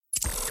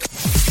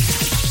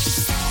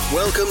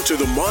Welcome to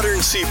the Modern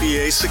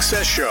CPA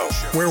Success Show,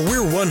 where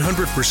we're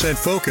 100%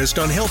 focused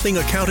on helping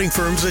accounting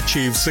firms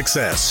achieve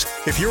success.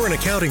 If you're an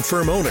accounting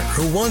firm owner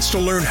who wants to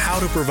learn how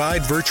to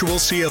provide virtual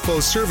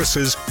CFO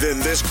services, then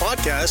this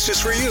podcast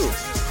is for you.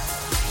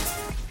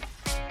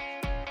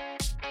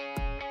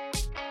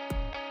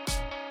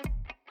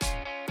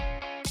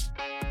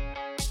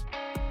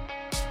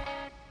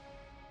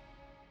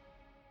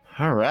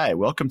 All right.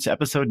 Welcome to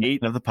episode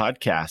 8 of the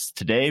podcast.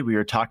 Today, we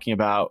are talking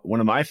about one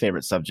of my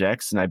favorite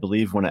subjects, and I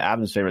believe one of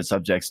Adam's favorite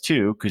subjects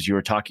too, because you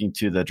were talking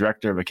to the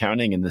director of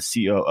accounting and the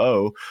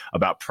COO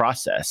about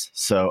process.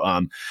 So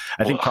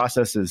I think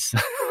process is...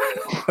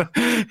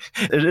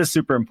 it is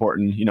super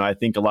important. You know, I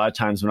think a lot of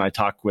times when I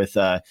talk with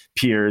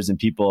peers and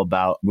people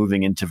about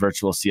moving into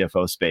virtual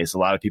CFO space, a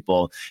lot of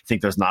people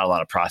think there's not a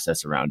lot of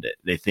process around it.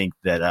 They think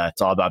that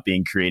it's all about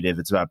being creative.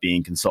 It's about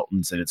being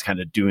consultants and it's kind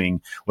of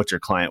doing what your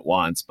client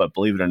wants. But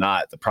believe it or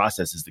not, the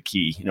process is the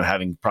key. You know,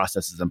 having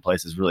processes in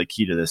place is really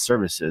key to the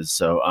services.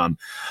 So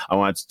I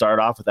want to start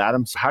off with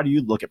Adam. So how do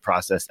you look at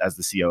process as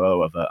the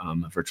COO of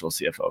a virtual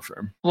CFO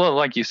firm? Well,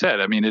 like you said,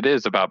 I mean, it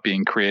is about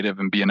being creative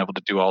and being able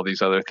to do all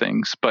these other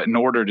things. But in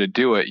order to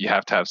do it, you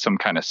have to have some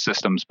kind of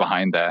systems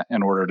behind that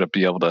in order to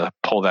be able to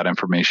pull that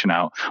information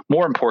out.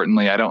 More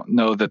importantly, I don't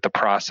know that the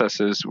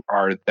processes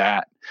are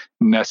that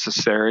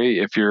necessary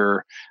if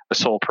you're a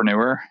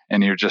solopreneur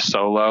and you're just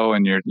solo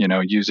and you're,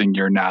 using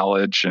your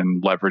knowledge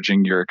and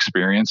leveraging your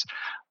experience.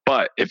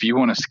 But if you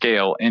want to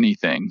scale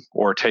anything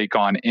or take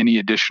on any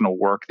additional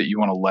work that you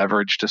want to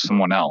leverage to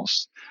someone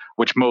else,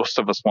 which most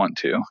of us want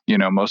to,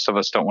 most of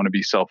us don't want to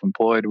be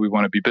self-employed. We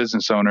want to be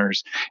business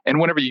owners. And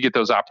whenever you get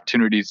those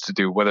opportunities to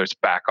do, whether it's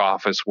back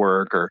office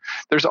work or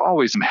there's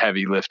always some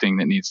heavy lifting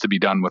that needs to be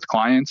done with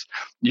clients,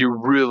 you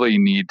really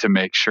need to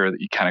make sure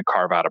that you kind of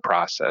carve out a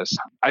process.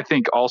 I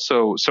think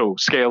also, so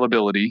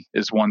scalability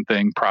is one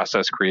thing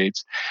process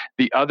creates.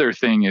 The other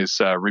thing is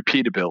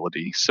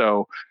repeatability.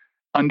 So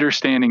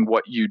understanding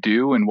what you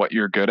do and what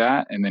you're good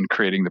at, and then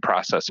creating the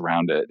process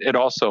around it. It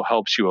also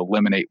helps you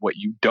eliminate what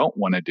you don't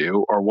want to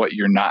do or what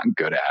you're not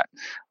good at,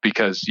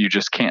 because you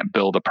just can't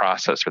build a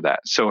process for that.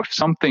 So if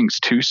something's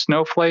too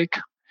snowflake,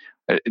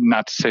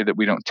 not to say that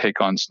we don't take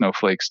on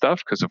snowflake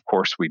stuff, because of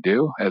course we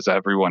do, as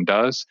everyone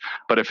does.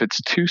 But if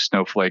it's too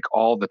snowflake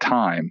all the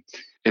time,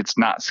 it's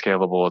not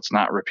scalable, it's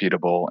not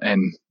repeatable.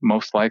 And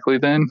most likely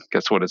then,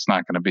 guess what it's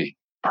not going to be?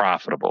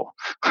 Profitable.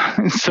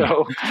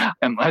 So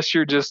unless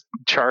you're just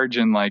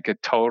charging like a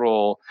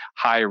total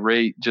high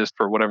rate just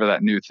for whatever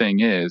that new thing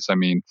is, I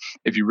mean,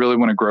 if you really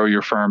want to grow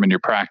your firm and your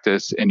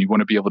practice and you want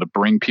to be able to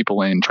bring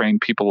people in, train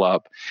people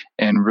up,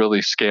 and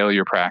really scale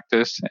your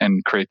practice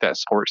and create that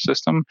support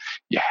system,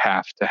 you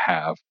have to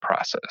have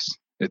process.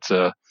 It's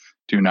a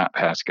do not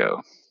pass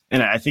go.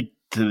 And I think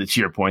to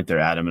your point there,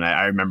 Adam, and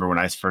I remember when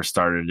I first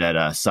started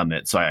at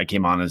Summit, so I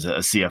came on as a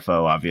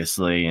CFO,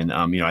 obviously, and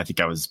I think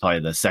I was probably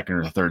the second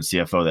or third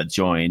CFO that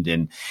joined.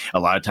 And a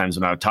lot of times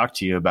when I would talk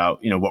to you about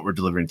what we're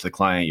delivering to the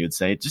client, you would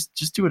say,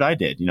 just do what I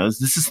did.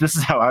 This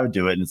is how I would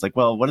do it. And it's like,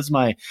 well, what is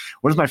my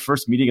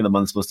first meeting of the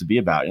month supposed to be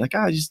about? And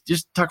you're like,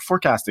 just talk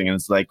forecasting. And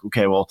it's like,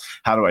 okay, well,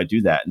 how do I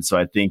do that? And so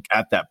I think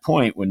at that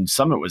point when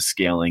Summit was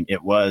scaling,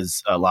 it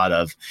was a lot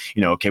of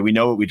okay, we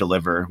know what we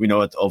deliver, we know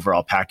what the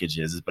overall package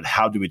is, but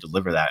how do we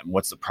deliver that? And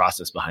what's the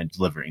process behind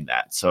delivering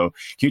that? So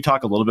can you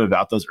talk a little bit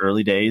about those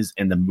early days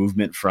and the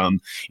movement from,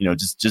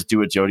 just do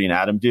what Jody and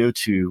Adam do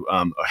to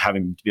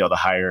having to be able to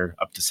hire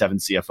up to 7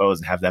 CFOs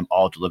and have them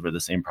all deliver the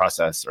same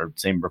process or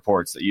same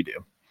reports that you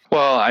do?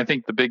 Well, I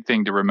think the big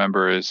thing to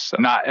remember is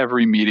not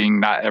every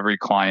meeting, not every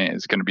client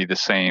is going to be the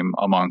same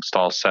amongst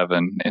all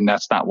 7. And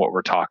that's not what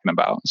we're talking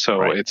about. So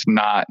right. It's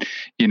not,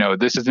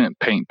 this isn't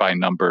paint by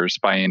numbers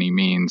by any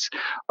means.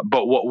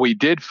 But what we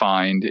did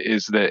find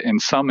is that in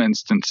some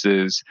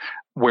instances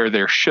where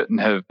there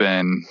shouldn't have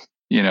been,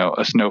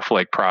 a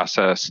snowflake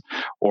process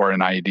or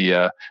an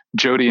idea,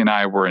 Jody and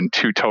I were in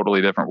 2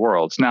 totally different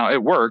worlds. Now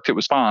it worked. It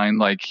was fine.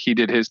 Like he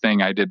did his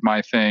thing. I did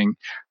my thing.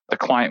 The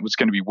client was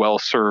going to be well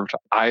served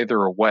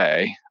either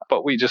way,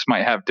 but we just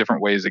might have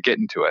different ways of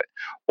getting to it.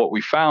 What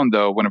we found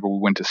though, whenever we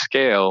went to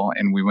scale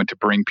and we went to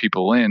bring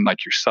people in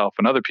like yourself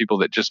and other people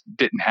that just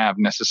didn't have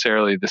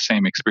necessarily the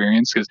same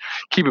experience, because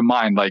keep in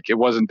mind, like it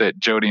wasn't that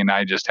Jody and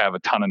I just have a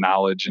ton of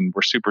knowledge and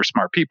we're super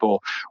smart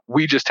people.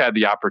 We just had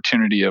the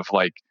opportunity of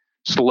like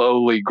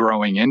slowly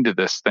growing into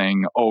this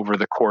thing over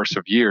the course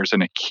of years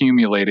and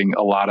accumulating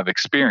a lot of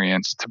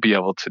experience to be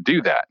able to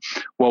do that.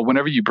 Well,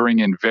 whenever you bring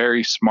in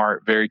very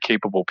smart, very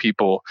capable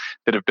people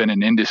that have been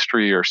in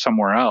industry or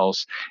somewhere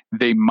else,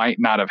 they might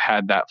not have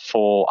had that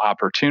full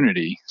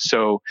opportunity.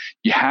 So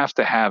you have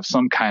to have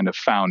some kind of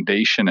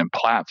foundation and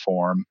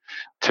platform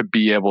to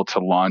be able to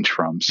launch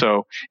from.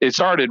 So it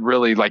started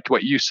really like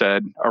what you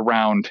said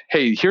around,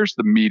 hey, here's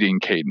the meeting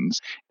cadence.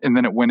 And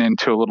then it went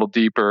into a little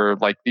deeper,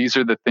 like these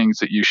are the things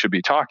that you should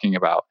be talking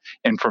about.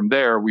 And from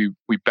there, we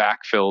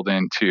backfilled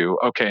into,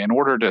 okay, in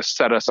order to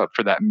set us up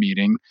for that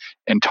meeting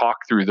and talk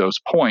through those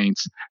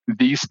points,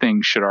 these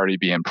things should already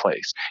be in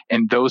place.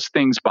 And those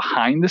things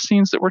behind the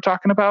scenes that we're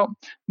talking about,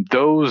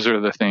 those are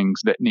the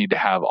things that need to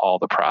have all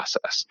the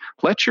process.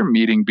 Let your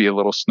meeting be a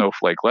little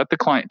snowflake. Let the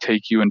client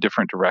take you in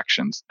different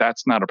directions.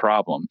 That's not a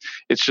problem.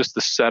 It's just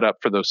the setup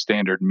for those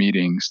standard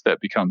meetings that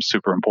becomes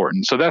super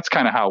important. So that's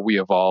kind of how we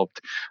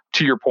evolved.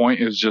 To your point,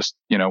 it was just,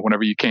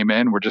 whenever you came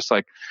in, we're just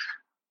like,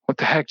 what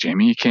the heck,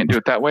 Jamie, you can't do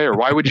it that way. Or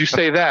why would you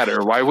say that?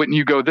 Or why wouldn't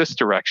you go this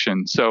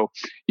direction? So,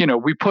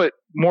 we put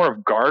more of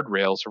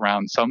guardrails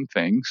around some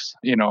things,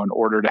 in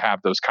order to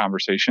have those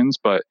conversations.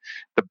 But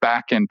the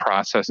back end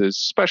processes,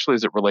 especially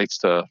as it relates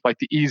to like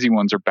the easy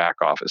ones, are back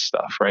office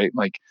stuff, right?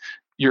 Like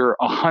your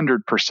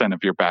 100%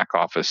 of your back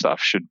office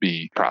stuff should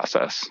be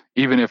process,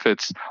 even if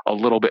it's a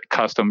little bit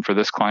custom for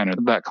this client or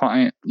that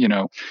client.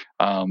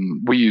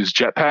 We use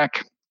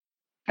Jetpack.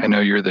 I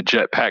know you're the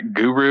Jetpack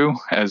guru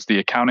as the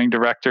accounting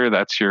director.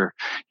 That's your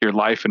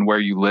life and where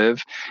you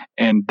live.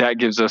 And that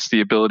gives us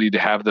the ability to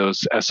have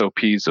those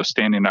SOPs, those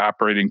standing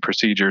operating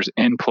procedures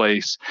in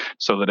place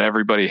so that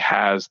everybody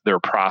has their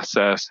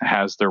process,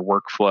 has their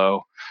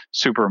workflow.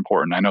 Super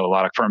important. I know a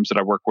lot of firms that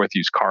I work with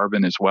use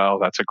Carbon as well.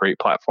 That's a great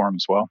platform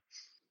as well.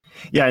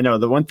 Yeah, I know.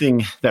 The one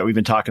thing that we've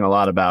been talking a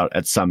lot about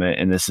at Summit,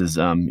 and this is,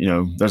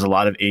 there's a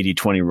lot of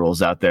 80-20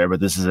 rules out there, but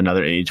this is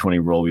another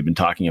 80-20 rule we've been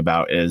talking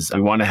about, is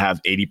we want to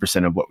have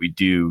 80% of what we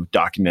do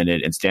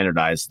documented and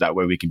standardized. That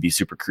way we can be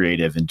super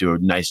creative and do a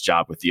nice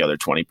job with the other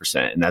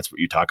 20%. And that's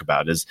what you talk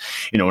about is,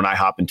 when I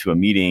hop into a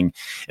meeting,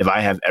 if I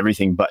have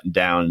everything buttoned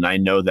down and I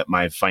know that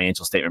my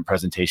financial statement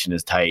presentation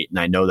is tight and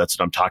I know that's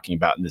what I'm talking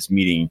about in this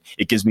meeting,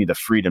 it gives me the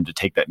freedom to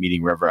take that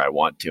meeting wherever I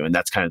want to. And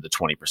that's kind of the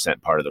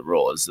 20% part of the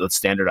rule, is let's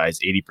standardize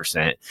 80%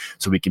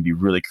 so we can be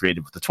really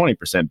creative with the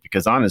 20%,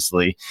 because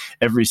honestly,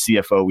 every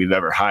CFO we've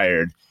ever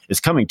hired is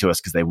coming to us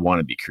because they want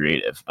to be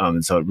creative.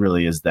 And so it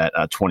really is that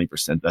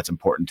 20% that's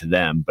important to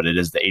them, but it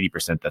is the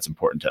 80% that's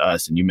important to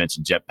us. And you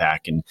mentioned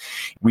Jetpack, and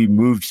we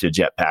moved to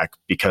Jetpack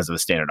because of the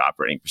standard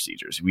operating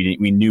procedures. We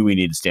knew we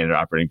needed standard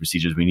operating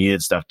procedures. We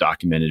needed stuff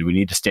documented. We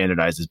need to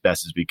standardize as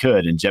best as we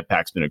could. And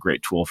Jetpack's been a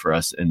great tool for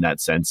us in that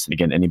sense. And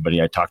again,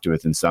 anybody I talk to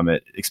within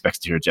Summit expects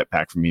to hear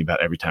Jetpack from me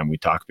about every time we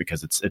talk,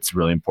 because it's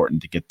really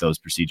important to get those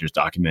procedures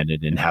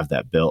documented and have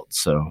that built.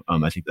 So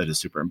I think that is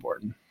super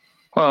important.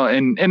 Well,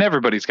 and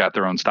everybody's got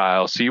their own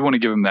style. So you want to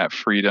give them that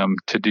freedom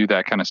to do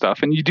that kind of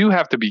stuff. And you do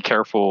have to be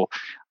careful,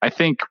 I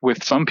think,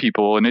 with some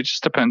people, and it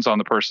just depends on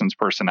the person's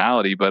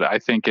personality. But I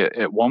think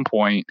at one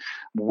point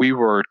we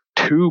were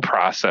too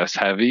process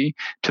heavy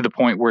to the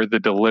point where the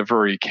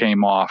delivery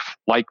came off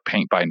like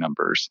paint by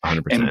numbers.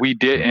 100%.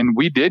 And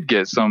we did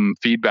get some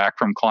feedback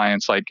from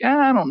clients like,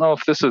 I don't know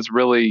if this is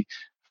really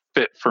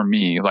fit for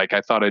me. Like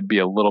I thought it'd be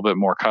a little bit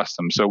more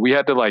custom. So we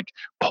had to like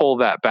pull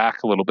that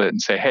back a little bit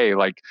and say, hey,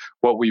 like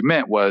what we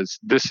meant was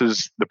this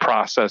is the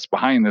process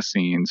behind the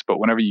scenes. But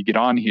whenever you get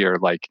on here,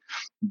 like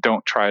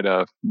don't try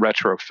to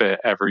retrofit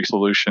every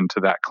solution to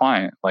that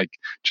client. Like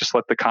just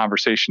let the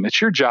conversation. It's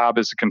your job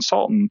as a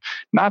consultant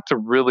not to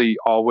really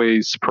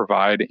always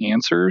provide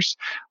answers.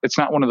 It's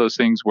not one of those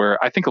things where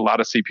I think a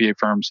lot of CPA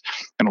firms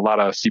and a lot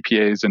of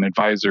CPAs and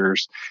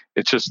advisors,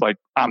 it's just like,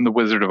 I'm the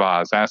Wizard of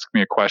Oz. Ask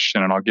me a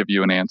question and I'll give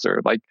you an answer.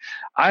 Like,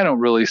 I don't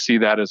really see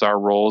that as our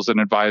role as an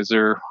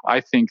advisor. I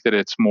think that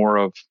it's more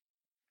of,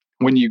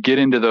 when you get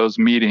into those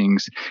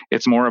meetings,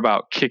 it's more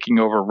about kicking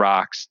over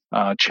rocks,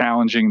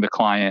 challenging the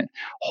client,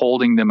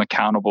 holding them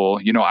accountable.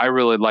 I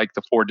really like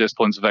the 4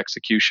 disciplines of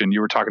execution.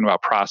 You were talking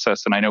about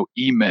process, and I know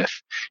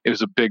E-Myth, it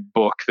was a big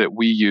book that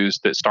we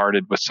used that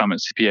started with Summit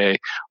CPA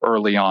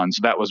early on. So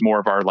that was more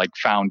of our like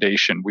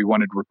foundation. We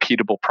wanted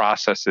repeatable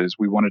processes.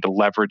 We wanted to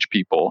leverage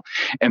people.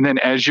 And then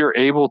as you're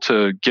able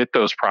to get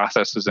those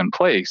processes in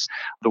place,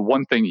 the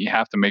one thing you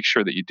have to make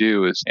sure that you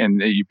do is, and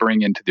that you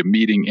bring into the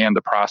meeting and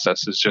the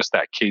process, is just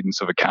that cadence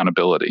of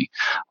accountability.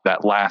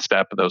 That last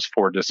step of those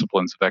 4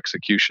 disciplines of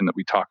execution that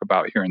we talk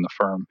about here in the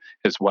firm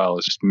as well,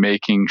 is just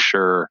making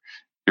sure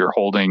you're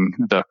holding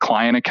the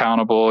client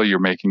accountable, you're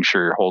making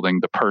sure you're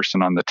holding the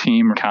person on the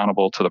team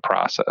accountable to the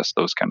process,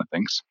 those kind of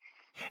things.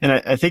 And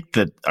I think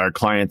that our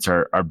clients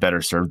are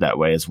better served that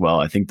way as well.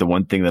 I think the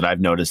one thing that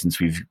I've noticed since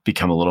we've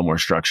become a little more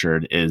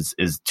structured is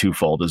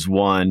twofold.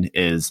 One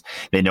is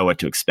they know what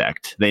to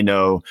expect. They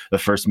know the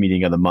first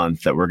meeting of the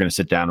month that we're going to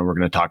sit down and we're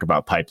going to talk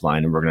about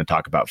pipeline and we're going to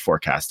talk about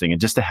forecasting. And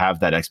just to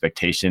have that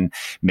expectation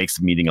makes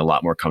the meeting a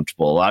lot more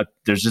comfortable.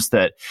 There's just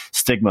that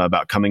stigma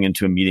about coming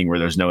into a meeting where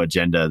there's no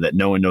agenda, that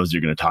no one knows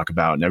you're going to talk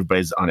about, and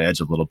everybody's on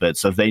edge a little bit.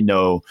 So if they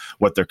know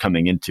what they're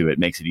coming into, it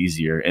makes it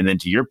easier. And then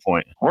to your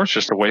point, or it's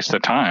just a waste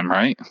of time,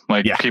 right?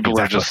 Like people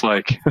exactly. are just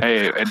like,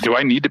 hey, do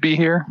I need to be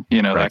here?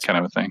 Right. That kind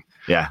of a thing.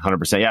 Yeah,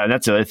 100%. Yeah. And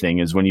that's the other thing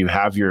is when you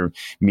have your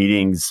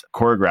meetings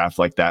choreographed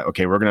like that,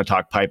 okay, we're going to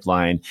talk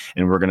pipeline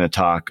and we're going to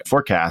talk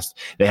forecast.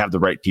 They have the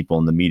right people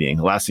in the meeting.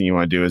 The last thing you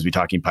want to do is be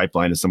talking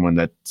pipeline to someone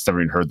that's never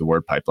even heard the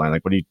word pipeline.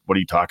 Like, what are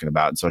you talking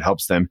about? And so it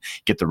helps them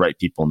get the right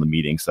people in the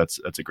meeting. So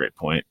that's a great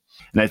point.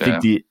 And I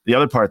think the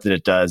other part that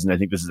it does, and I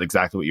think this is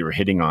exactly what you were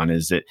hitting on,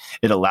 is it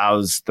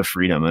allows the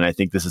freedom. And I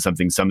think this is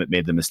something Summit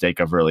made the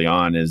mistake of early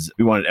on, is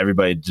we wanted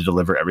everybody to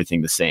deliver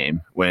everything the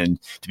same. When,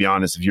 to be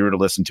honest, if you were to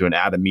listen to an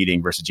Adam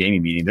meeting versus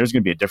Jamie meeting, there's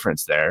going to be a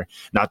difference there.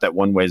 Not that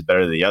one way is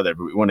better than the other,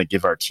 but we want to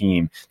give our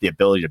team the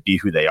ability to be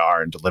who they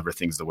are and deliver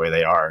things the way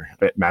they are.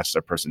 It matches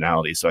their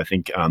personality. So I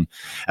think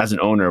as an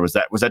owner, was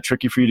that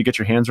tricky for you to get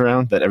your hands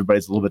around, that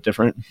everybody's a little bit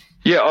different?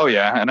 Yeah. Oh,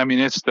 yeah. And I mean,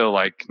 it's still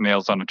like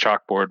nails on a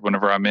chalkboard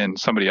whenever I'm in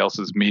somebody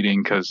else's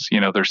meeting, because,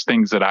 there's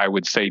things that I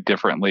would say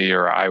differently,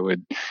 or I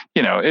would,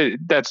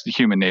 that's the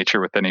human nature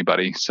with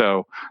anybody.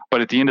 So,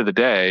 but at the end of the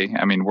day,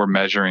 I mean, we're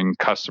measuring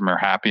customer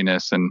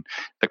happiness, and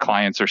the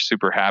clients are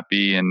super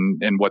happy,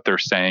 and what they're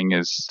saying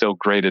is still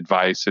great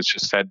advice. It's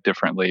just said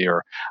differently,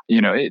 or,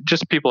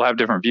 just people have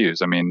different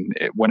views. I mean,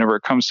 whenever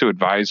it comes to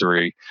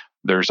advisory,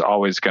 there's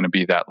always going to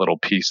be that little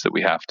piece that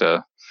we have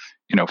to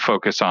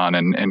focus on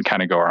and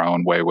kind of go our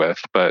own way with.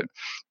 But,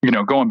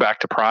 going back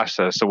to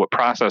process. So what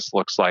process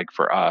looks like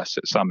for us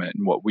at Summit,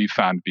 and what we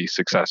found to be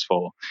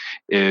successful,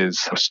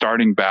 is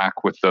starting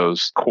back with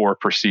those core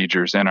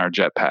procedures in our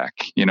Jetpack,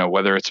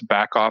 whether it's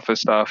back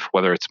office stuff,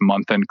 whether it's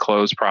month-end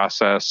close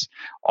process,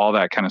 all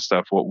that kind of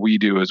stuff. What we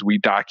do is we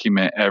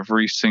document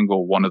every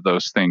single one of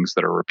those things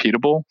that are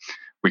repeatable.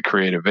 We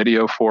create a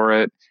video for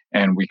it,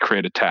 and we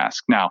create a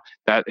task. Now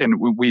and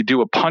we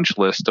do a punch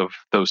list of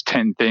those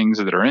 10 things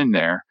that are in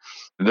there.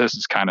 This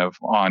is kind of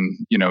on,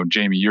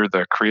 Jamie, you're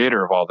the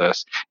creator of all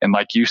this. And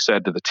like you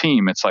said to the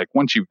team, it's like,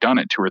 once you've done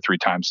it 2 or 3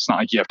 times, it's not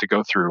like you have to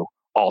go through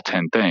all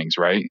 10 things,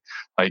 right?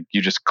 Like, you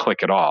just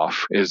click it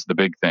off is the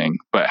big thing.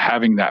 But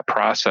having that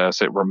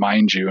process, it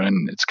reminds you,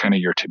 and it's kind of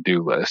your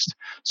to-do list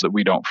so that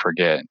we don't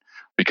forget.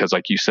 Because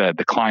like you said,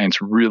 the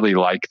clients really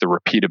like the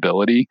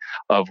repeatability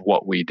of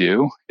what we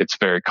do. It's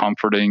very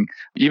comforting.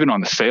 Even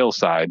on the sales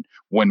side,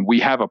 when we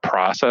have a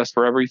process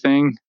for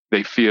everything,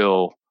 they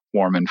feel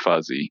warm and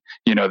fuzzy.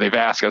 They've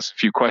asked us a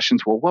few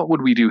questions. Well, what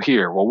would we do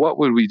here? Well, what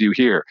would we do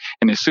here?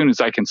 And as soon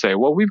as I can say,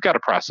 well, we've got a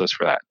process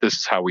for that. This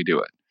is how we do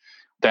it.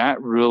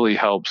 That really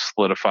helps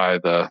solidify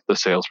the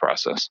sales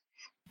process.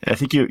 I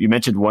think you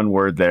mentioned one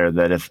word there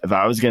that if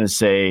I was going to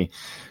say,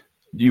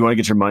 you want to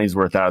get your money's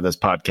worth out of this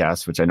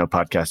podcast, which I know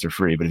podcasts are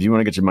free, but if you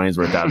want to get your money's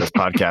worth out of this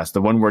podcast,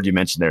 the one word you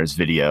mentioned there is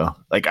video.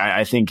 Like,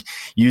 I think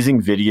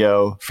using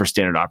video for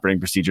standard operating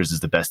procedures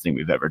is the best thing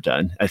we've ever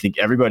done. I think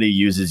everybody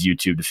uses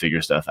YouTube to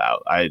figure stuff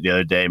out. The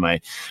other day, my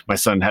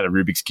son had a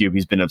Rubik's Cube.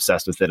 He's been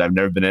obsessed with it. I've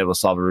never been able to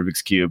solve a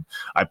Rubik's Cube.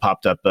 I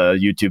popped up a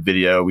YouTube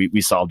video.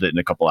 We solved it in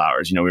a couple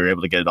hours. We were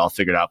able to get it all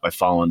figured out by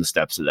following the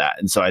steps of that.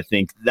 And so I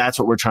think that's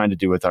what we're trying to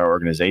do with our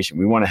organization.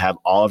 We want to have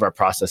all of our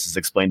processes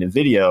explained in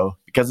video,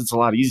 because it's a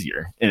lot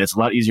easier, and it's a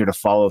lot easier to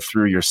follow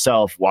through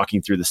yourself, walking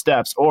through the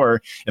steps.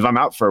 Or if I'm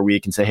out for a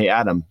week and say, hey,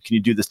 Adam, can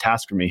you do this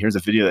task for me? Here's a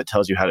video that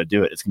tells you how to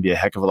do it. It's going to be a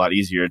heck of a lot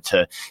easier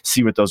to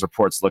see what those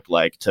reports look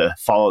like, to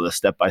follow the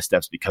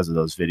step-by-steps because of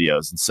those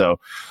videos. And so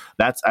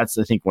that's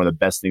I think one of the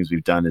best things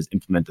we've done is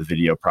implement the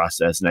video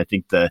process. And I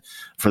think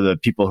for the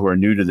people who are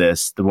new to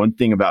this, the one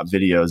thing about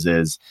videos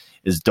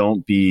is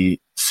don't be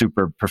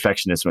super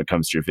perfectionist when it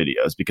comes to your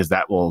videos, because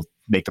that will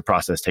make the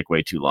process take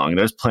way too long. And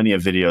there's plenty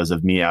of videos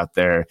of me out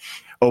there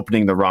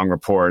opening the wrong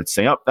report,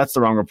 saying, oh, that's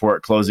the wrong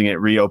report, closing it,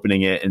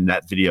 reopening it, and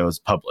that video is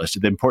published.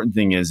 The important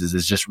thing is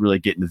just really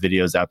getting the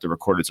videos out there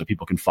recorded so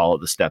people can follow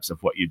the steps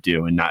of what you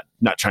do, and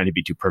not trying to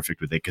be too perfect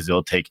with it, because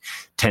it'll take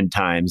 10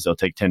 times, it'll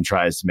take 10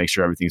 tries to make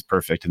sure everything's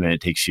perfect. And then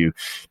it takes you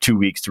 2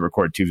 weeks to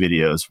record 2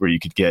 videos where you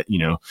could get,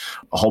 a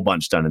whole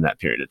bunch done in that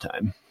period of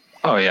time.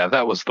 Oh, yeah,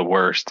 that was the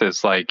worst.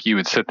 It's like you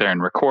would sit there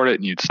and record it,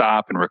 and you'd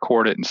stop and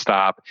record it and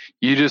stop.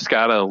 You just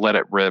got to let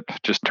it rip.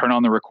 Just turn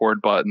on the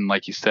record button,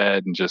 like you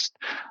said, and just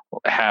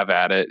have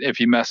at it. If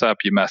you mess up,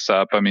 you mess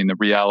up. I mean, the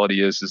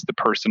reality is the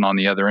person on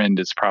the other end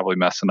is probably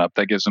messing up.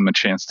 That gives them a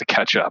chance to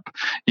catch up,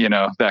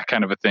 that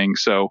kind of a thing.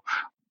 So,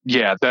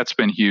 yeah, that's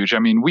been huge. I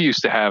mean, we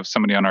used to have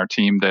somebody on our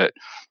team that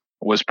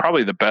was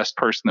probably the best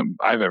person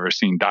that I've ever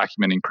seen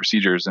documenting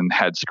procedures, and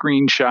had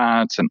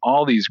screenshots and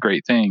all these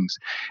great things.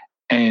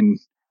 And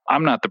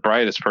I'm not the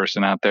brightest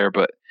person out there,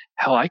 but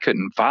hell, I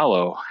couldn't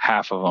follow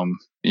half of them.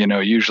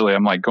 Usually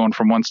I'm like going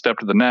from one step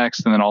to the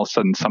next, and then all of a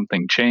sudden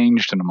something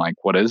changed, and I'm like,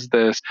 what is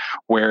this?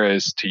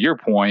 Whereas to your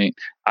point,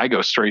 I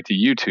go straight to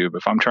YouTube.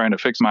 If I'm trying to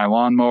fix my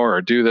lawnmower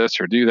or do this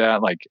or do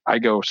that, like, I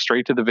go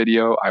straight to the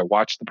video. I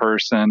watch the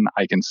person.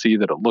 I can see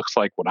that it looks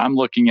like what I'm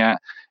looking at,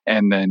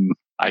 and then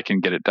I can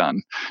get it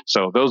done.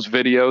 So those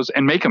videos,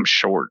 and make them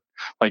short.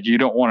 Like, you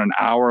don't want an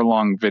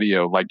hour-long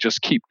video. Like,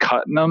 just keep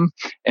cutting them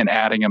and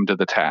adding them to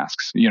the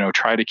tasks.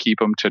 Try to keep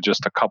them to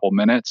just a couple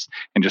minutes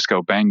and just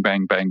go bang,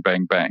 bang, bang,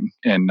 bang, bang.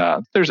 And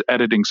there's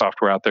editing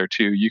software out there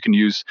too. You can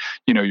use,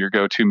 your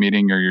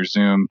GoToMeeting or your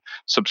Zoom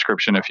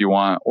subscription if you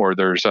want, or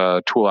there's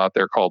a tool out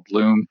there called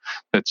Loom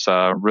that's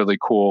really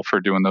cool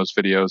for doing those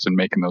videos and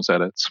making those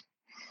edits.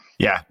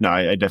 Yeah, no,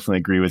 I definitely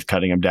agree with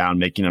cutting them down,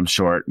 making them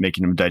short,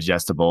 making them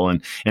digestible.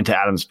 And to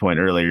Adam's point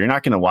earlier, you're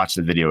not going to watch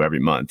the video every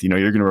month. You're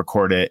going to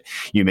record it.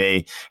 You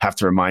may have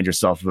to remind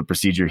yourself of a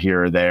procedure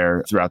here or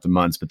there throughout the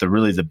months. But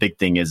the big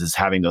thing is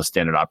having those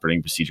standard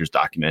operating procedures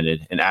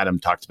documented. And Adam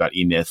talked about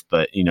eMyth,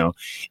 but in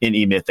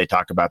eMyth, they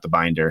talk about the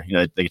binder.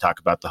 They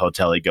talk about the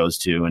hotel he goes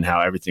to and how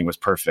everything was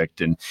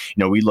perfect. And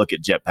we look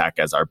at Jetpack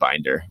as our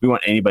binder. We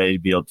want anybody to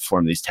be able to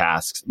perform these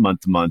tasks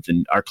month to month,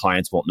 and our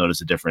clients won't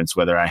notice a difference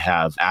whether I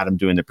have Adam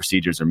doing the procedures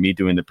or me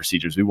doing the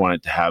procedures. We want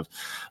it to have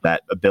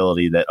that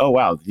ability that, oh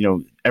wow,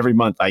 every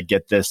month I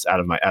get this out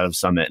of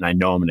Summit, and I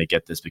know I'm going to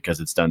get this because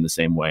it's done the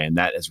same way. And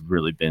that has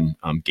really been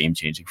game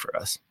changing for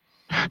us.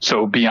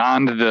 So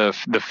beyond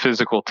the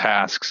physical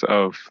tasks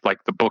of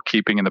like the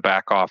bookkeeping in the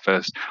back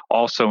office,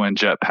 also in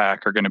Jetpack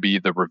are going to be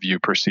the review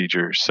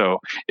procedures. So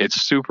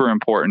it's super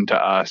important to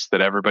us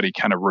that everybody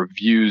kind of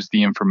reviews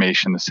the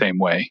information the same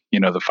way.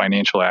 The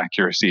financial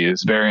accuracy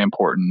is very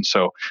important.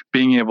 So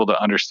being able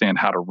to understand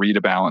how to read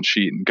a balance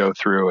sheet and go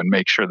through and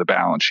make sure the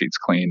balance sheet's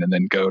clean, and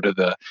then go to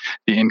the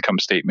income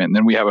statement. And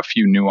then we have a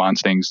few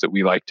nuanced things that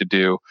we like to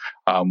do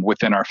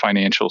within our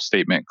financial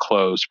statement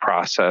close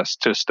process,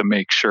 just to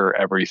make sure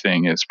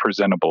everything is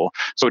presentable.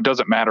 So it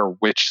doesn't matter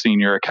which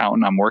senior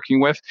accountant I'm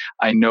working with.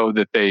 I know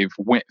that they've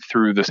went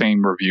through the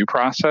same review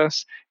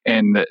process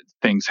and that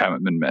things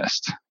haven't been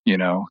missed,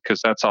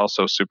 because that's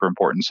also super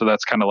important. So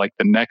that's kind of like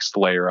the next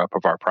layer up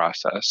of our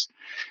process.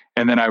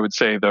 And then I would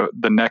say the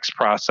next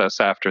process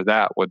after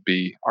that would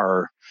be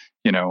our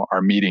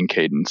meeting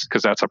cadence,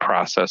 because that's a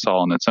process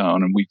all on its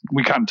own. And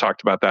we kind of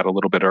talked about that a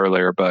little bit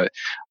earlier, but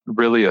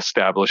really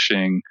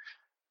establishing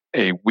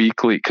a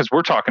weekly, because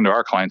we're talking to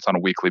our clients on a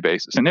weekly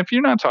basis. And if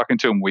you're not talking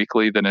to them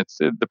weekly, then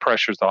the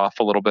pressure's off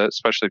a little bit,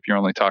 especially if you're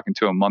only talking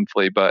to them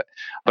monthly. But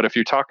if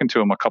you're talking to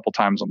them a couple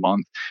times a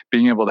month,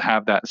 being able to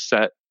have that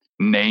set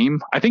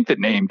name, I think the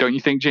name, don't you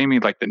think, Jamie?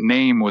 Like the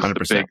name was 100%.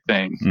 The big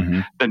thing.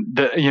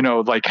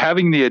 Mm-hmm. Like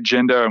having the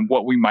agenda and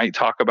what we might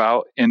talk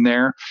about in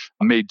there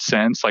made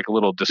sense, like a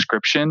little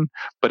description,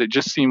 but it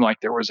just seemed like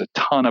there was a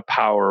ton of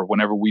power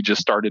whenever we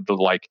just started to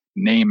like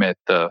name it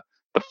the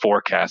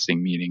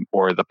forecasting meeting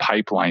or the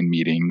pipeline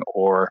meeting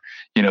or,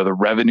 the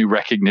revenue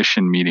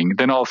recognition meeting.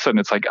 Then all of a sudden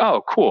it's like,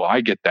 oh, cool,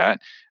 I get that.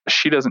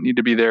 She doesn't need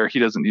to be there. He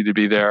doesn't need to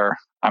be there.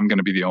 I'm going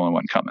to be the only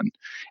one coming.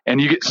 And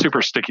you get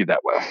super sticky that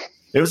way.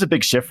 It was a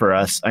big shift for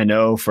us. I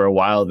know for a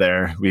while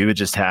there, we would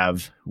just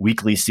have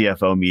weekly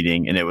CFO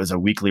meeting, and it was a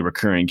weekly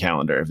recurring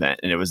calendar event,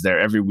 and it was there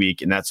every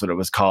week, and that's what it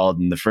was called.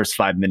 In the first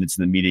 5 minutes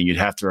in the meeting, you'd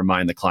have to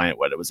remind the client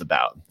what it was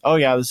about. Oh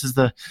yeah, this is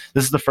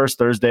the first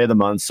Thursday of the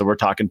month, so we're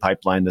talking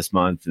pipeline this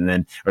month,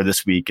 or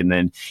this week, and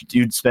then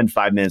you'd spend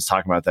 5 minutes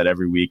talking about that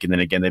every week, and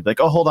then again they'd be like,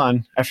 oh, hold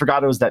on, I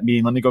forgot it was that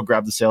meeting. Let me go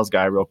grab the sales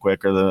guy real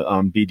quick or the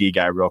BD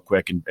guy real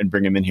quick and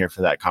bring him in here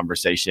for that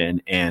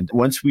conversation. And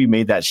once we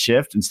made that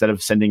shift, instead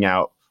of sending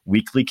out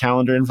weekly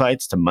calendar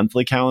invites to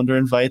monthly calendar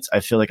invites,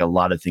 I feel like a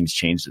lot of things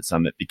changed at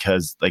Summit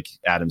because, like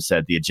Adam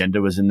said, the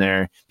agenda was in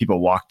there. People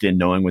walked in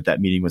knowing what that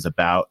meeting was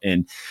about.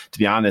 And to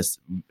be honest,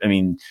 I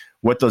mean,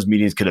 what those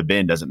meetings could have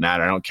been doesn't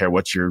matter. I don't care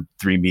what your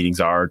 3 meetings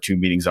are, 2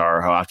 meetings are,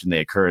 or how often they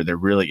occur. There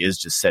really is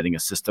just setting a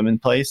system in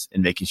place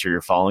and making sure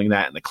you're following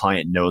that, and the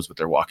client knows what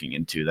they're walking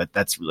into.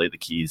 That's really the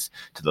keys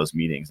to those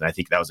meetings. And I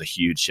think that was a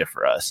huge shift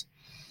for us.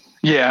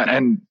 Yeah.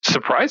 And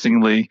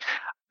surprisingly,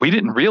 we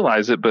didn't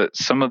realize it, but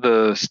some of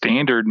the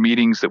standard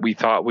meetings that we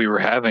thought we were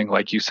having,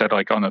 like you said,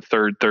 like on the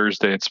third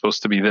Thursday, it's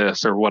supposed to be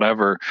this or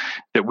whatever,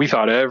 that we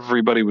thought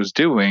everybody was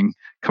doing,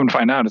 come to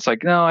find out, it's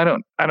like, no, I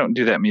don't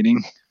do that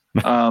meeting.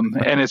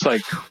 And it's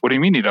like, what do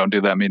you mean you don't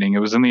do that meeting? It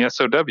was in the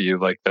SOW.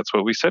 Like, that's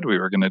what we said we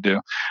were going to do.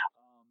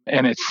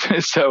 And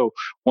it's so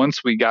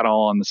once we got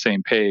all on the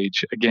same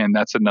page, again,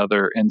 that's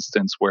another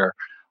instance where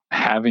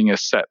having a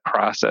set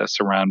process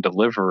around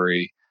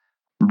delivery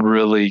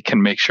really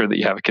can make sure that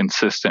you have a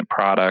consistent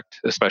product,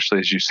 especially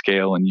as you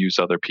scale and use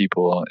other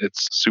people.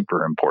 It's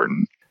super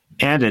important.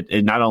 And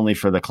it not only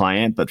for the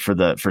client, but for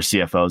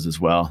CFOs as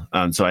well.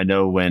 So I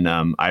know when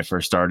I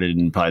first started,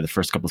 and probably the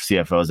first couple of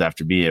CFOs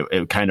after me,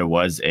 it kind of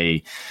was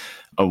a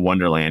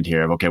wonderland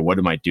here of, okay, what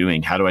am I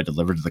doing? How do I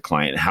deliver to the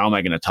client? How am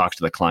I going to talk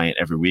to the client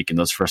every week? And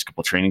those first couple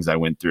of trainings I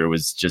went through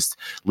was just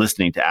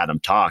listening to Adam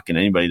talk. And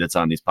anybody that's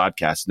on these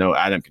podcasts know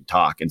Adam can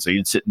talk. And so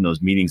you'd sit in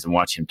those meetings and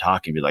watch him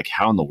talk and be like,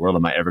 how in the world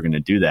am I ever going to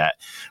do that?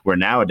 Where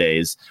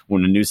nowadays,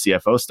 when a new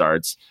CFO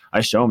starts, I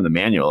show him the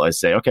manual. I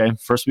say, okay,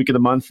 first week of the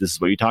month, this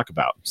is what you talk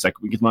about.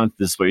 Second week of the month,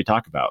 this is what you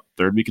talk about.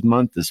 Third week of the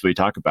month, this is what you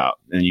talk about.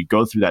 And you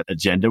go through that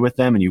agenda with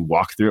them and you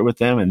walk through it with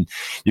them, and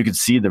you can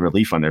see the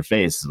relief on their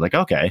face. It's like,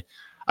 okay,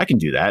 I can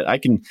do that. I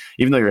can,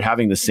 even though you're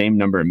having the same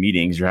number of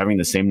meetings, you're having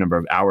the same number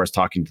of hours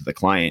talking to the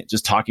client,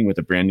 just talking with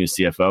a brand new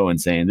CFO and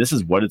saying, this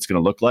is what it's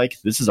going to look like.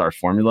 This is our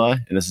formula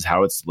and this is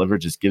how it's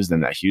delivered, just gives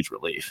them that huge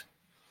relief.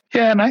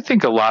 Yeah, and I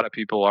think a lot of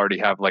people already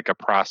have like a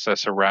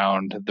process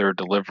around their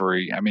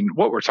delivery. I mean,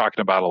 what we're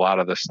talking about, a lot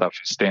of this stuff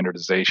is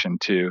standardization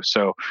too.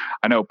 So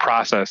I know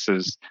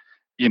processes,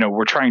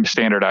 we're trying to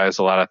standardize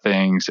a lot of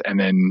things, and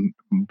then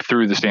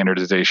through the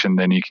standardization,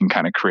 then you can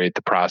kind of create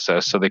the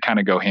process. So they kind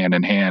of go hand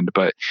in hand.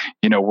 But,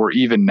 we're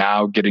even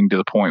now getting to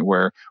the point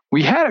where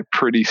we had a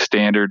pretty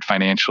standard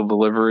financial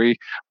delivery,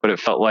 but it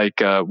felt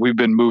like we've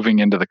been moving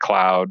into the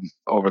cloud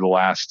over the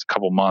last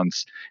couple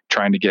months,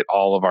 trying to get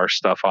all of our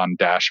stuff on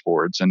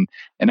dashboards. And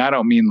I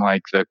don't mean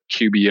like the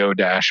QBO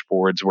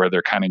dashboards where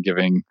they're kind of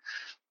giving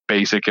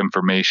basic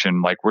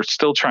information. Like, we're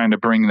still trying to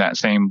bring that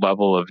same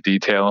level of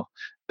detail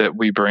that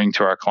we bring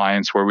to our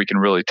clients where we can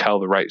really tell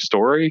the right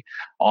story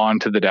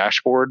onto the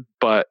dashboard.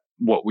 But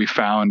what we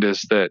found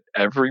is that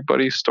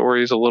everybody's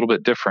story is a little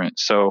bit different.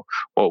 So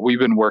what we've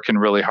been working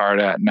really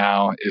hard at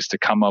now is to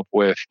come up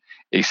with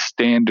a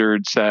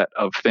standard set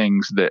of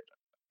things that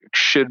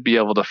should be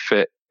able to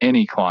fit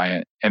any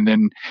client. And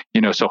then,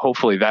 so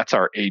hopefully that's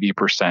our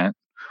 80%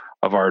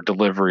 of our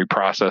delivery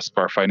process of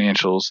our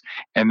financials.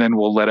 And then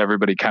we'll let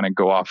everybody kind of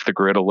go off the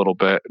grid a little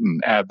bit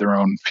and add their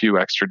own few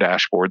extra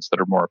dashboards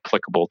that are more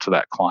applicable to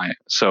that client.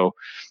 So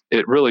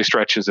it really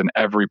stretches in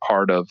every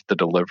part of the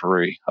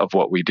delivery of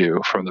what we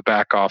do, from the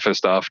back office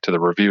stuff to the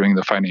reviewing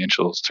the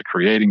financials to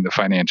creating the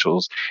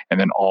financials, and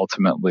then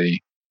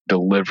ultimately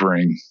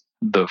delivering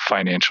the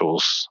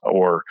financials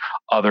or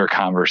other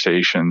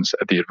conversations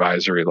at the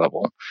advisory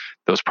level.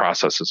 Those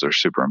processes are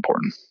super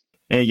important.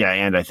 Yeah,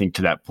 and I think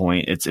to that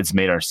point, it's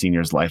made our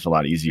seniors' life a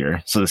lot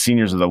easier. So the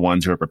seniors are the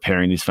ones who are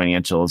preparing these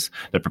financials.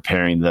 They're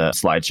preparing the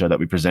slideshow that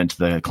we present to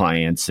the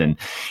clients. And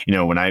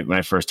when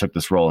I first took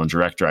this role in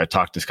director, I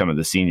talked to some of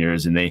the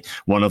seniors, and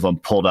one of them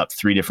pulled up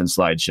 3 different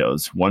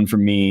slideshows: one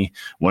from me,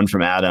 one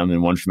from Adam,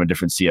 and one from a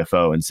different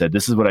CFO, and said,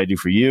 "This is what I do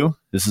for you.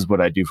 This is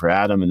what I do for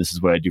Adam, and this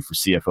is what I do for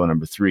CFO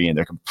number 3." And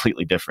they're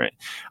completely different.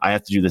 I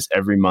have to do this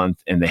every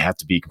month, and they have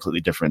to be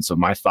completely different. So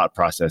my thought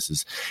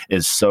process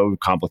is so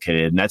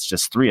complicated, and that's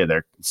just 3 of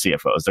their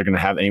CFOs. They're going to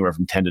have anywhere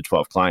from 10 to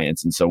 12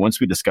 clients. And so once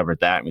we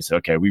discovered that, and we said,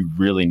 okay, we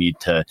really need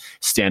to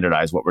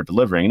standardize what we're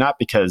delivering, not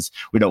because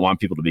we don't want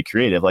people to be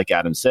creative. Like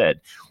Adam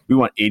said, we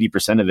want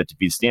 80% of it to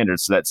be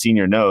standard, so that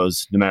senior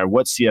knows no matter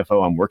what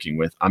CFO I'm working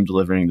with, I'm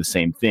delivering the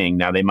same thing.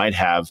 Now, they might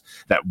have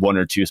that 1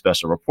 or 2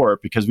 special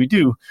report because we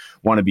do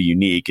want to be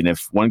unique. And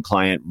if one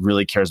client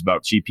really cares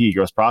about GP,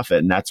 gross profit,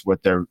 and that's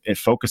what it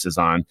focuses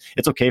on,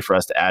 it's okay for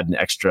us to add an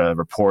extra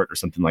report or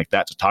something like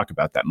that to talk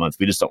about that month.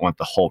 We just don't want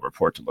the whole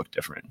report to look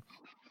different.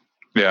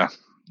 Yeah,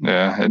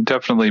 and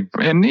definitely.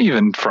 And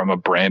even from a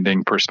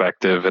branding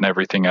perspective and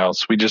everything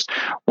else, we just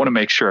want to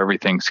make sure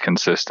everything's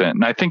consistent.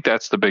 And I think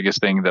that's the biggest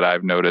thing that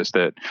I've noticed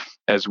that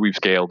as we've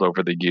scaled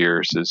over the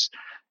years is,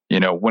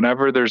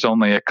 whenever there's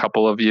only a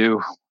couple of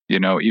you,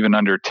 even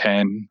under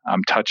 10,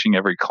 I'm touching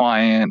every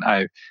client.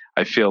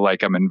 I feel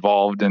like I'm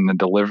involved in the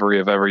delivery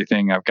of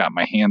everything. I've got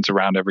my hands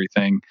around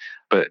everything.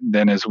 But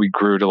then as we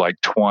grew to like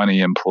 20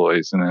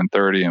 employees and then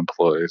 30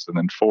 employees and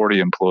then 40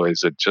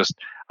 employees,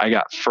 I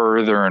got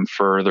further and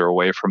further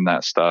away from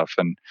that stuff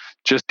and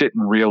just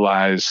didn't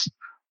realize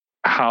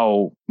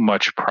how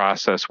much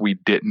process we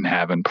didn't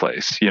have in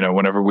place.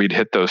 Whenever we'd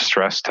hit those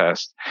stress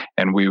tests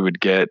and we would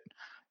get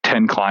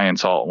 10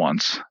 clients all at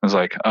once, I was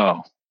like,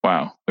 oh,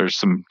 wow, there's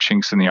some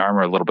chinks in the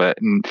armor a little bit.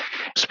 And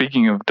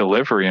speaking of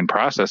delivery and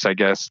process, I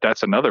guess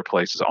that's another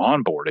place is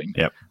onboarding.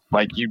 Yep.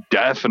 Like, you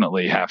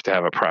definitely have to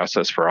have a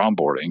process for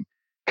onboarding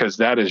because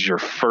that is your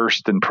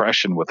first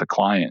impression with a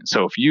client.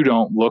 So if you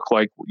don't look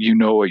like you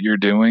know what you're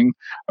doing,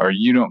 or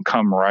you don't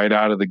come right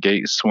out of the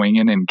gate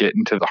swinging and get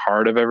into the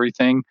heart of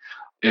everything,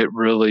 it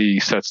really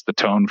sets the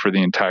tone for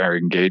the entire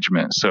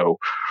engagement. So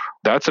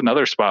that's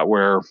another spot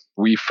where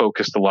we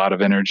focused a lot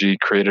of energy,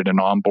 created an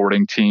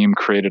onboarding team,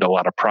 created a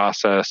lot of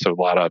process, a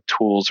lot of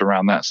tools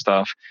around that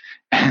stuff.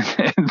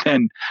 And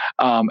then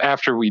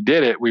after we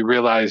did it, we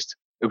realized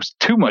it was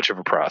too much of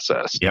a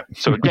process. Yep.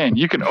 So again,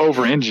 you can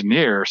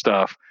over-engineer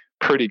stuff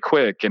pretty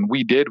quick. And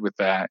we did with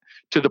that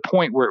to the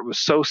point where it was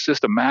so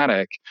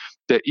systematic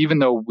that even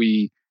though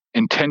we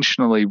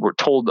intentionally were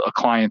told a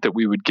client that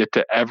we would get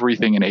to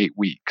everything in 8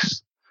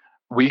 weeks,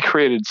 we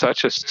created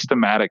such a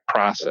systematic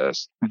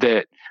process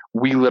that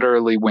we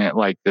literally went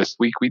like, this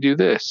week we do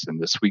this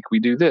and this week we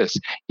do this,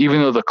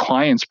 even though the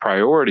client's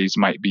priorities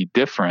might be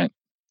different.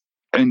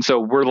 And so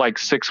we're like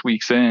 6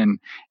 weeks in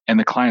and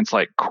the client's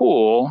like,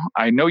 cool,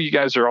 I know you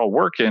guys are all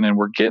working and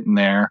we're getting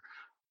there,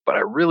 but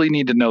I really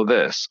need to know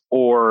this.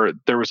 Or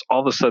there was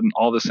all of a sudden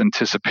all this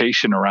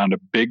anticipation around a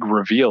big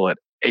reveal at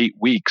 8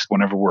 weeks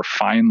whenever we're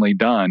finally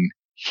done.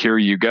 Here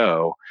you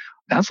go.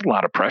 that's a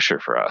lot of pressure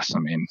for us. I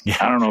mean, Yeah.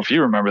 I don't know if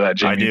you remember that,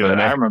 Jamie, I do, but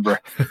I remember.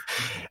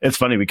 It's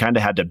funny. We kind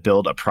of had to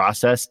build a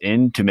process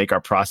in to make our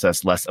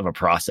process less of a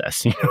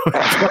process. You know,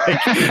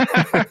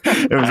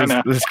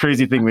 it was this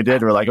crazy thing we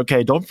did. We're like,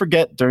 okay, don't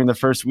forget during the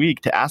first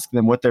week to ask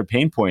them what their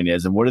pain point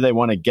is and what do they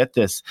want to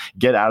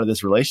get out of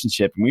this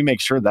relationship. And we make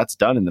sure that's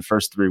done in the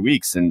first 3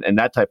 weeks and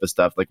that type of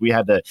stuff. Like we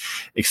had to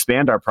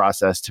expand our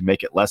process to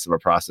make it less of a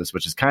process,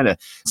 which is kind of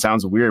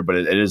sounds weird, but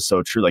it is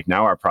so true. Like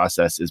now our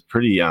process is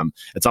pretty,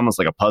 it's almost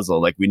like a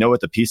puzzle. Like we know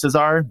what the pieces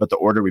are, but the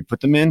order we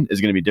put them in is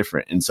going to be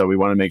different. And so we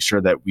want to make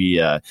sure that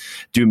we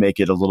do make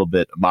it a little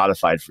bit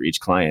modified for each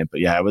client.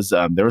 But yeah, it was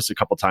there was a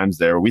couple times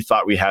there where we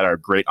thought we had our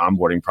great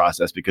onboarding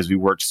process because we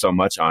worked so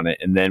much on it.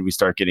 And then we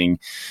start getting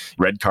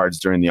red cards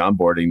during the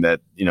onboarding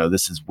that, you know,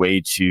 this is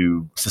way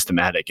too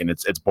systematic and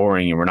it's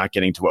boring and we're not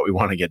getting to what we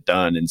want to get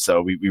done. And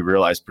so we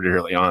realized pretty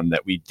early on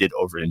that we did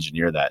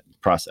over-engineer that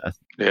process.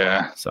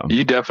 Yeah. So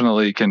you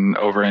definitely can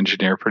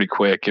over-engineer pretty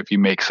quick if you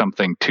make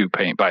something too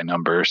paint by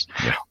numbers.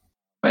 Yeah.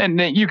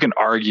 And you can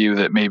argue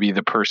that maybe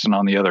the person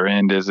on the other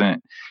end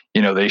isn't,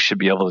 you know, they should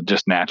be able to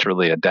just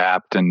naturally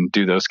adapt and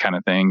do those kind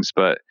of things.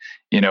 But,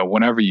 you know,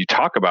 whenever you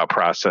talk about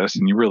process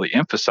and you really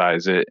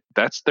emphasize it,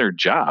 that's their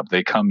job.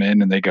 They come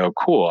in and they go,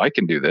 cool, I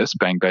can do this,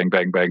 bang, bang,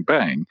 bang, bang,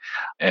 bang.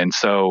 And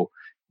so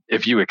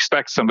if you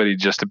expect somebody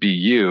just to be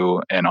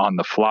you and on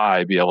the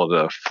fly be able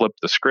to flip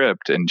the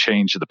script and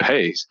change the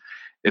pace,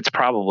 it's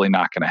probably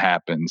not going to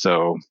happen.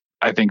 So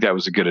I think that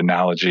was a good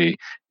analogy.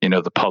 You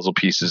know, the puzzle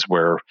pieces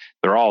where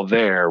they're all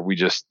there.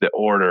 The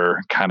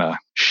order kind of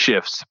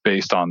shifts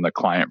based on the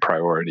client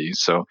priorities.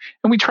 So,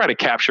 and we try to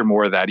capture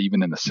more of that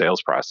even in the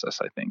sales process,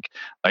 I think.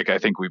 Like, I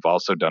think we've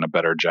also done a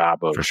better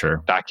job of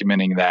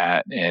documenting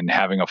that and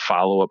having a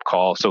follow-up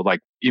call. So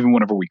like, even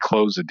whenever we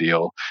close a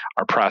deal,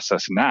 our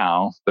process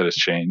now that has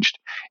changed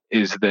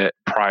is that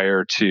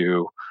prior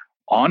to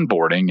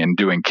onboarding and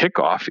doing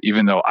kickoff,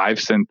 even though I've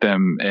sent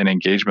them an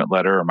engagement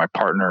letter or my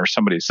partner or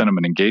somebody sent them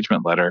an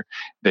engagement letter,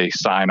 they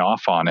sign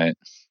off on it.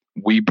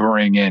 We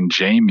bring in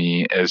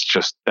Jamie as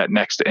just that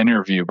next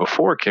interview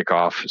before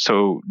kickoff.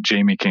 So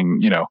Jamie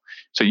can, you know,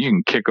 so you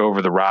can kick over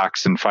the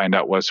rocks and find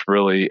out what's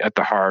really at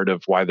the heart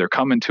of why they're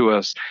coming to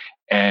us.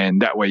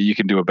 And that way you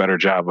can do a better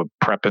job of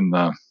prepping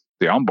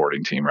the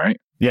onboarding team, right?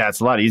 Yeah,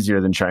 it's a lot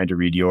easier than trying to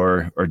read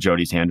your or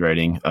Jody's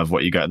handwriting of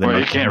what you got. Well,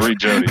 you can't read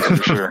Jody's for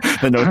sure.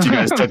 The notes you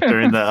guys took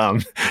during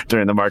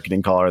the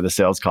marketing call or the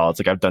sales call. It's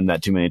like I've done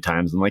that too many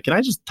times. I'm like, can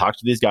I just talk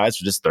to these guys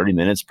for just 30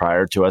 minutes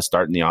prior to us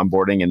starting the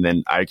onboarding, and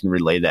then I can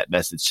relay that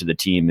message to the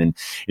team. And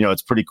you know,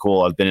 it's pretty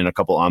cool. I've been in a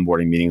couple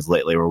onboarding meetings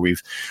lately where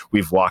we've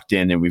walked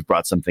in and we've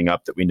brought something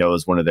up that we know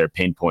is one of their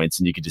pain points,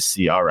 and you could just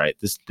see, all right,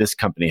 this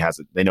company has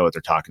it. They know what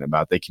they're talking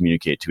about. They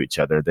communicate to each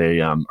other.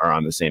 They are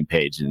on the same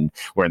page. And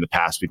where in the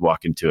past we'd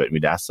walk into it and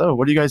we'd ask, so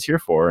what are you guys here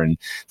for? And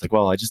it's like,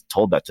 well, I just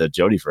told that to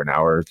Jody for an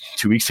hour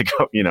 2 weeks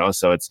ago, you know,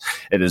 so it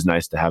is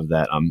nice to have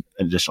that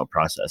additional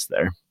process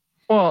there.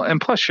 Well, and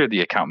plus you're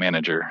the account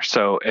manager.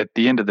 So at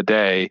the end of the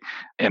day,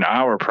 in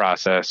our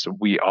process,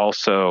 we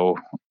also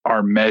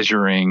are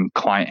measuring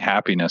client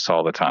happiness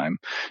all the time.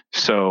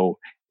 So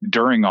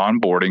during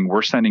onboarding,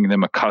 we're sending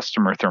them a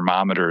customer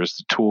thermometer as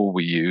the tool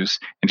we use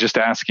and just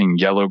asking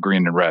yellow,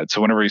 green, and red. So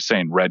whenever he's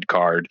saying red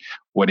card,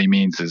 what he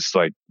means is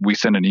like we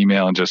send an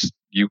email and just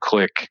you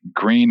click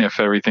green if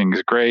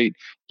everything's great,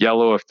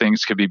 yellow if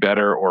things could be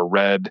better, or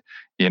red,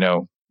 you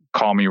know,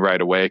 call me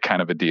right away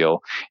kind of a deal.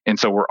 And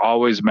so we're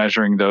always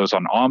measuring those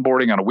on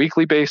onboarding on a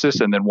weekly basis.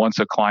 And then once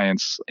a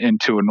client's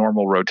into a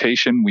normal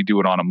rotation, we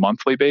do it on a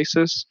monthly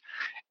basis.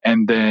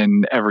 And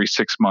then every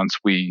 6 months,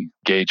 we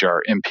gauge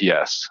our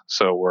NPS.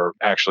 So we're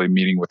actually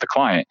meeting with the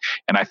client.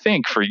 And I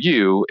think for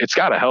you, it's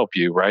got to help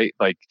you, right?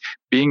 Like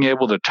being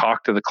able to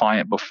talk to the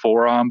client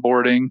before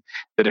onboarding,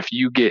 that if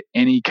you get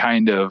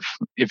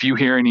if you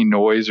hear any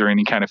noise or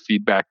any kind of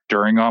feedback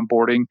during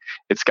onboarding,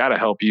 it's got to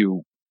help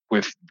you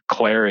with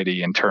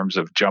clarity in terms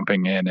of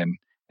jumping in and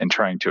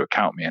trying to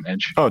account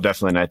manage. Oh,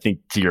 definitely. And I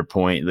think to your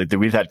point, like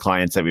we've had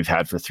clients that we've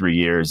had for 3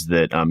 years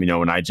that, you know,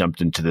 when I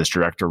jumped into this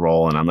director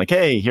role and I'm like,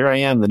 hey, here I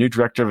am, the new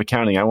director of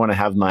accounting. I want to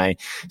have my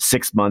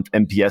 6-month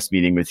MPS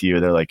meeting with you.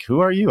 They're like,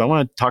 who are you? I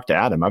want to talk to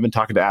Adam. I've been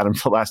talking to Adam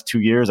for the last 2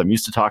 years. I'm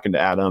used to talking to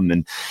Adam.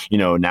 And, you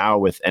know, now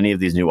with any of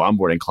these new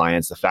onboarding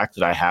clients, the fact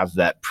that I have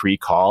that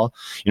pre-call,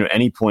 you know,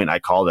 any point I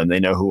call them,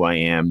 they know who I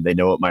am, they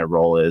know what my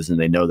role is, and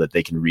they know that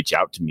they can reach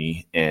out to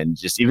me. And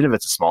just even if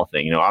it's a small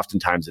thing, you know,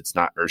 oftentimes it's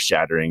not earth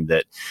shattering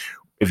that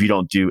if you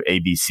don't do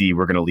ABC,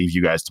 we're going to leave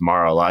you guys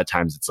tomorrow. A lot of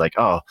times it's like,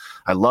 oh,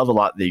 I love a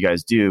lot that you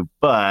guys do,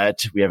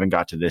 but we haven't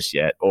got to this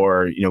yet.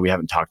 Or, you know, we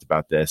haven't talked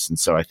about this. And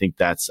so I think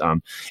that's,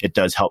 it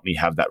does help me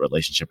have that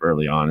relationship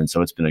early on. And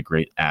so it's been a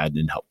great add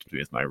and helped me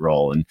with my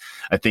role. And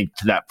I think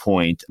to that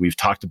point, we've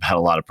talked about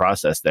a lot of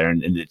process there.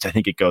 And I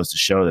think it goes to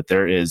show that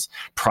there is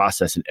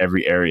process in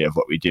every area of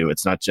what we do.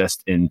 It's not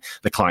just in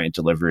the client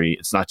delivery.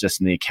 It's not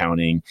just in the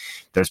accounting.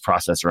 There's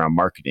process around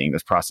marketing.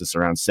 There's process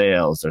around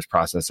sales. There's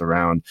process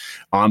around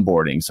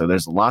onboarding. accounting. So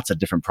there's lots of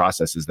different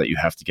processes that you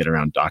have to get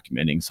around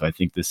documenting. So I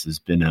think this has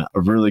been a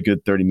really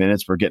good 30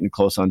 minutes. We're getting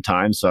close on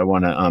time. So I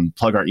want to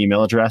plug our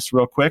email address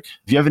real quick.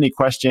 If you have any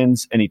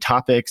questions, any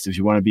topics, if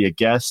you want to be a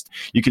guest,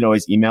 you can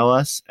always email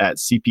us at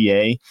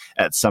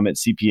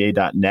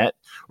cpa@summitcpa.net.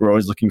 We're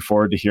always looking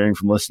forward to hearing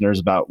from listeners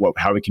about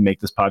how we can make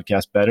this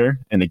podcast better.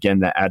 And again,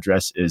 that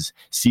address is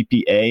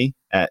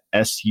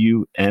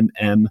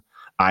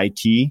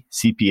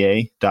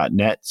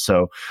cpa@summitcpa.net.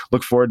 So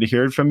look forward to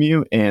hearing from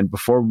you. And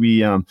before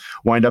we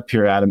wind up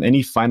here, Adam,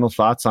 any final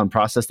thoughts on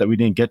process that we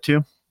didn't get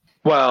to?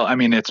 Well, I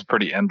mean, it's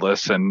pretty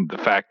endless. And the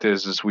fact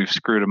is we've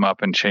screwed them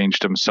up and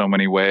changed them so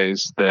many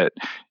ways that,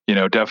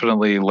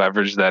 definitely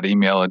leverage that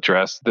email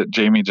address that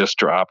Jamie just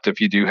dropped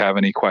if you do have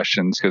any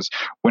questions. Because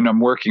when I'm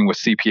working with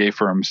CPA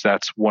firms,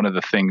 that's one of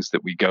the things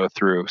that we go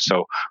through.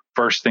 So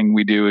first thing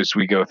we do is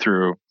we go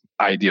through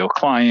ideal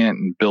client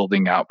and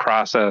building out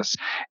process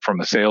from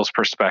the sales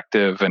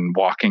perspective and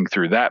walking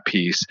through that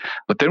piece.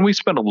 But then we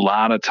spend a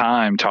lot of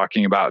time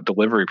talking about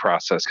delivery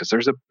process because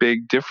there's a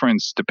big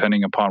difference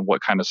depending upon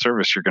what kind of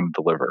service you're going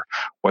to deliver,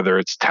 whether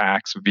it's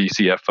tax,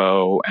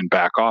 VCFO, and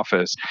back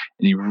office.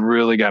 And you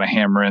really got to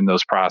hammer in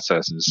those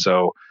processes.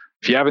 So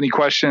if you have any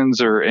questions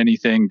or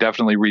anything,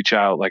 definitely reach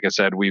out. Like I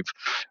said, we've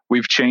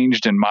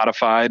changed and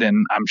modified,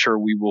 and I'm sure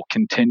we will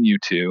continue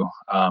to.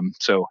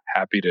 So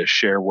happy to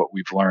share what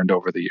we've learned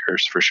over the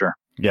years for sure.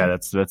 Yeah,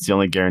 that's the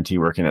only guarantee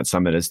working at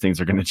Summit is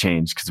things are going to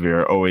change because we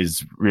are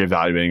always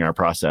reevaluating our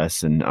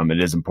process, and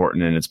it is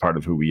important and it's part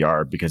of who we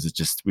are because it's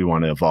just we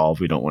want to evolve.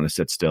 We don't want to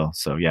sit still.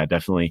 So yeah,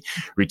 definitely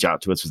reach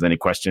out to us with any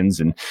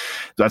questions, and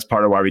that's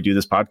part of why we do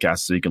this podcast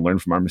so you can learn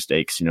from our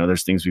mistakes.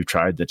 There's things we've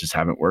tried that just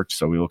haven't worked,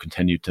 so we will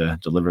continue to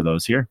deliver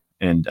those here.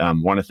 And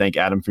want to thank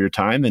Adam for your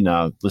time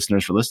and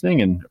listeners for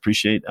listening, and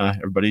appreciate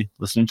everybody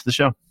listening to the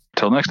show.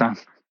 Till next time.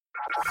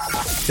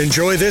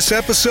 Enjoy this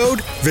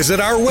episode? Visit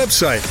our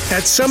website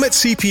at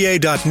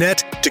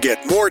summitcpa.net to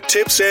get more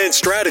tips and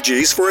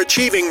strategies for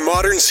achieving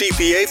modern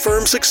CPA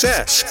firm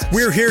success.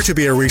 We're here to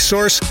be a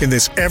resource in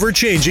this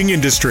ever-changing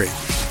industry.